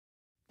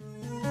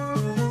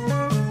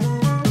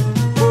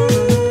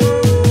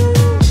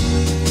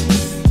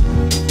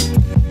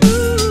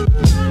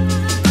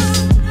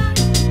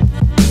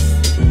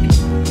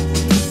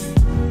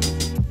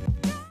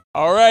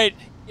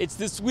It's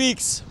this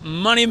week's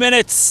Money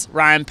Minutes.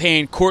 Ryan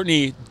Payne,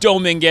 Courtney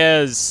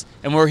Dominguez,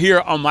 and we're here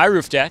on my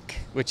roof deck,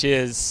 which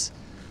is,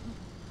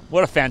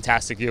 what a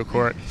fantastic view,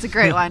 Court. It's a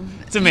great one.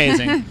 It's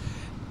amazing.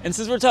 And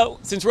since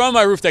we're on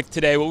my roof deck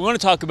today, what we want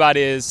to talk about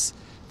is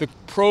the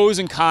pros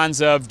and cons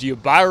of, do you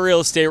buy real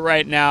estate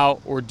right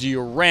now or do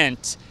you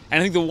rent? And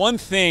I think the one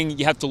thing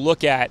you have to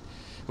look at,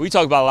 we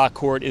talk about a lot,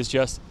 Court, is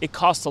just it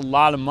costs a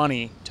lot of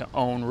money to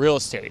own real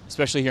estate,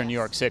 especially here in New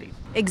York City.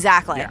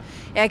 Exactly. Yeah,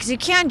 because you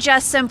can't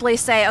just simply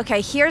say, okay,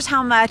 here's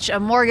how much a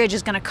mortgage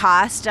is going to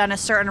cost on a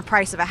certain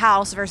price of a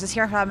house versus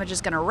here's how much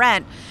it's going to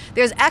rent.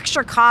 There's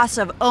extra costs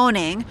of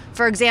owning.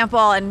 For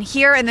example, and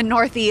here in the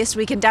Northeast,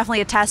 we can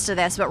definitely attest to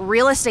this, but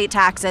real estate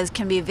taxes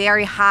can be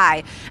very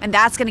high, and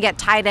that's going to get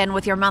tied in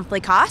with your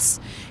monthly costs.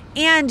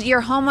 And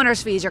your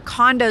homeowner's fees, your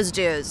condo's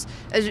dues.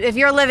 If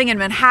you're living in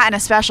Manhattan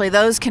especially,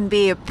 those can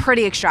be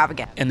pretty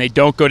extravagant. And they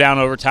don't go down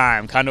over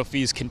time. Condo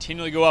fees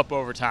continually go up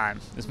over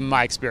time. This is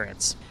my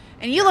experience.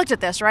 And you looked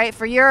at this, right?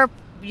 For your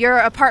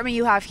apartment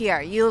you have here,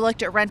 you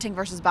looked at renting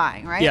versus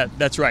buying, right? Yeah,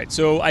 that's right.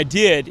 So I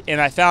did,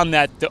 and I found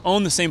that to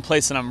own the same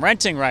place that I'm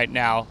renting right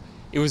now,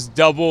 it was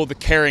double the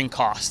carrying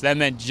cost. That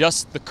meant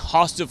just the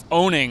cost of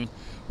owning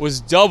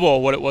was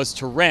double what it was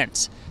to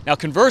rent. Now,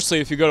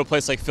 conversely, if you go to a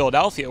place like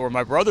Philadelphia, where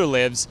my brother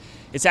lives,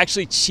 it's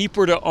actually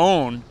cheaper to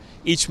own.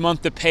 Each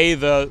month to pay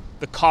the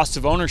cost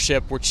of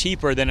ownership were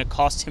cheaper than it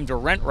costs him to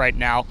rent right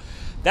now.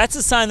 That's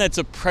a sign that's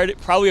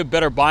probably a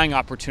better buying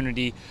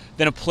opportunity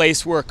than a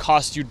place where it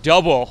costs you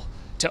double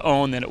to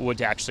own than it would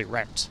to actually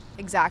rent.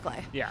 Exactly.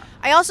 Yeah.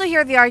 I also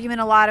hear the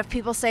argument a lot of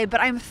people say, but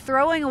I'm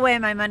throwing away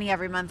my money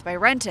every month by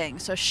renting,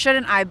 so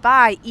shouldn't I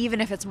buy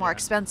even if it's more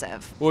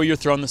expensive? Well, you're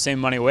throwing the same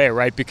money away,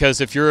 right?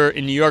 Because if you're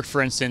in New York,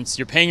 for instance,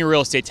 you're paying your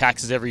real estate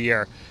taxes every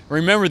year.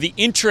 Remember, the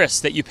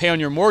interest that you pay on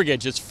your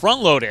mortgage is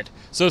front-loaded.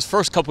 So those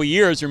first couple of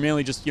years, you're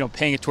mainly just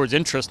paying it towards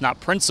interest,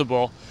 not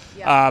principal.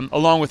 Yeah.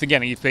 Along with,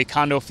 again, you pay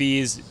condo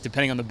fees,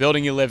 depending on the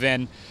building you live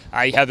in.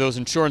 You have those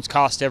insurance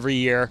costs every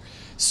year.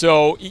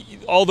 So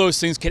all those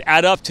things could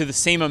add up to the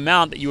same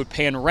amount that you would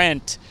pay in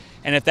rent.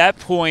 And at that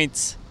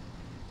point,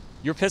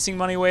 you're pissing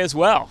money away as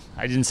well.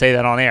 I didn't say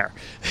that on air.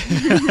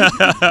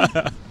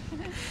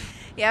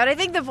 Yeah, but I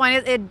think the point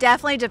is it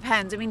definitely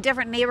depends. I mean,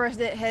 different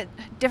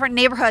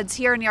neighborhoods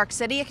here in New York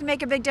City, it can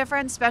make a big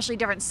difference, especially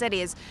different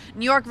cities.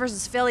 New York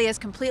versus Philly is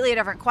completely a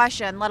different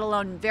question, let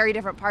alone very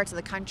different parts of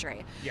the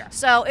country. Yeah.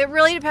 So it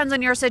really depends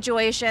on your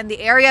situation,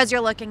 the areas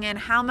you're looking in,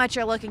 how much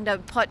you're looking to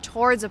put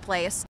towards a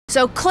place.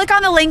 So click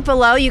on the link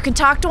below. You can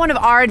talk to one of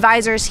our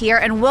advisors here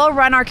and we'll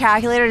run our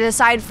calculator to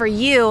decide for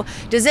you,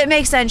 does it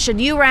make sense? Should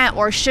you rent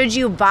or should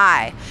you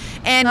buy?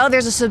 And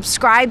there's a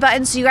subscribe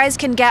button so you guys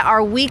can get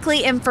our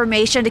weekly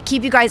information to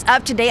keep you guys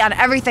up to date on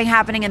everything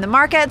happening in the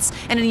markets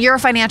and in your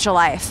financial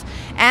life.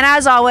 And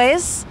as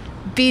always,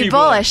 be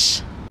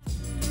bullish.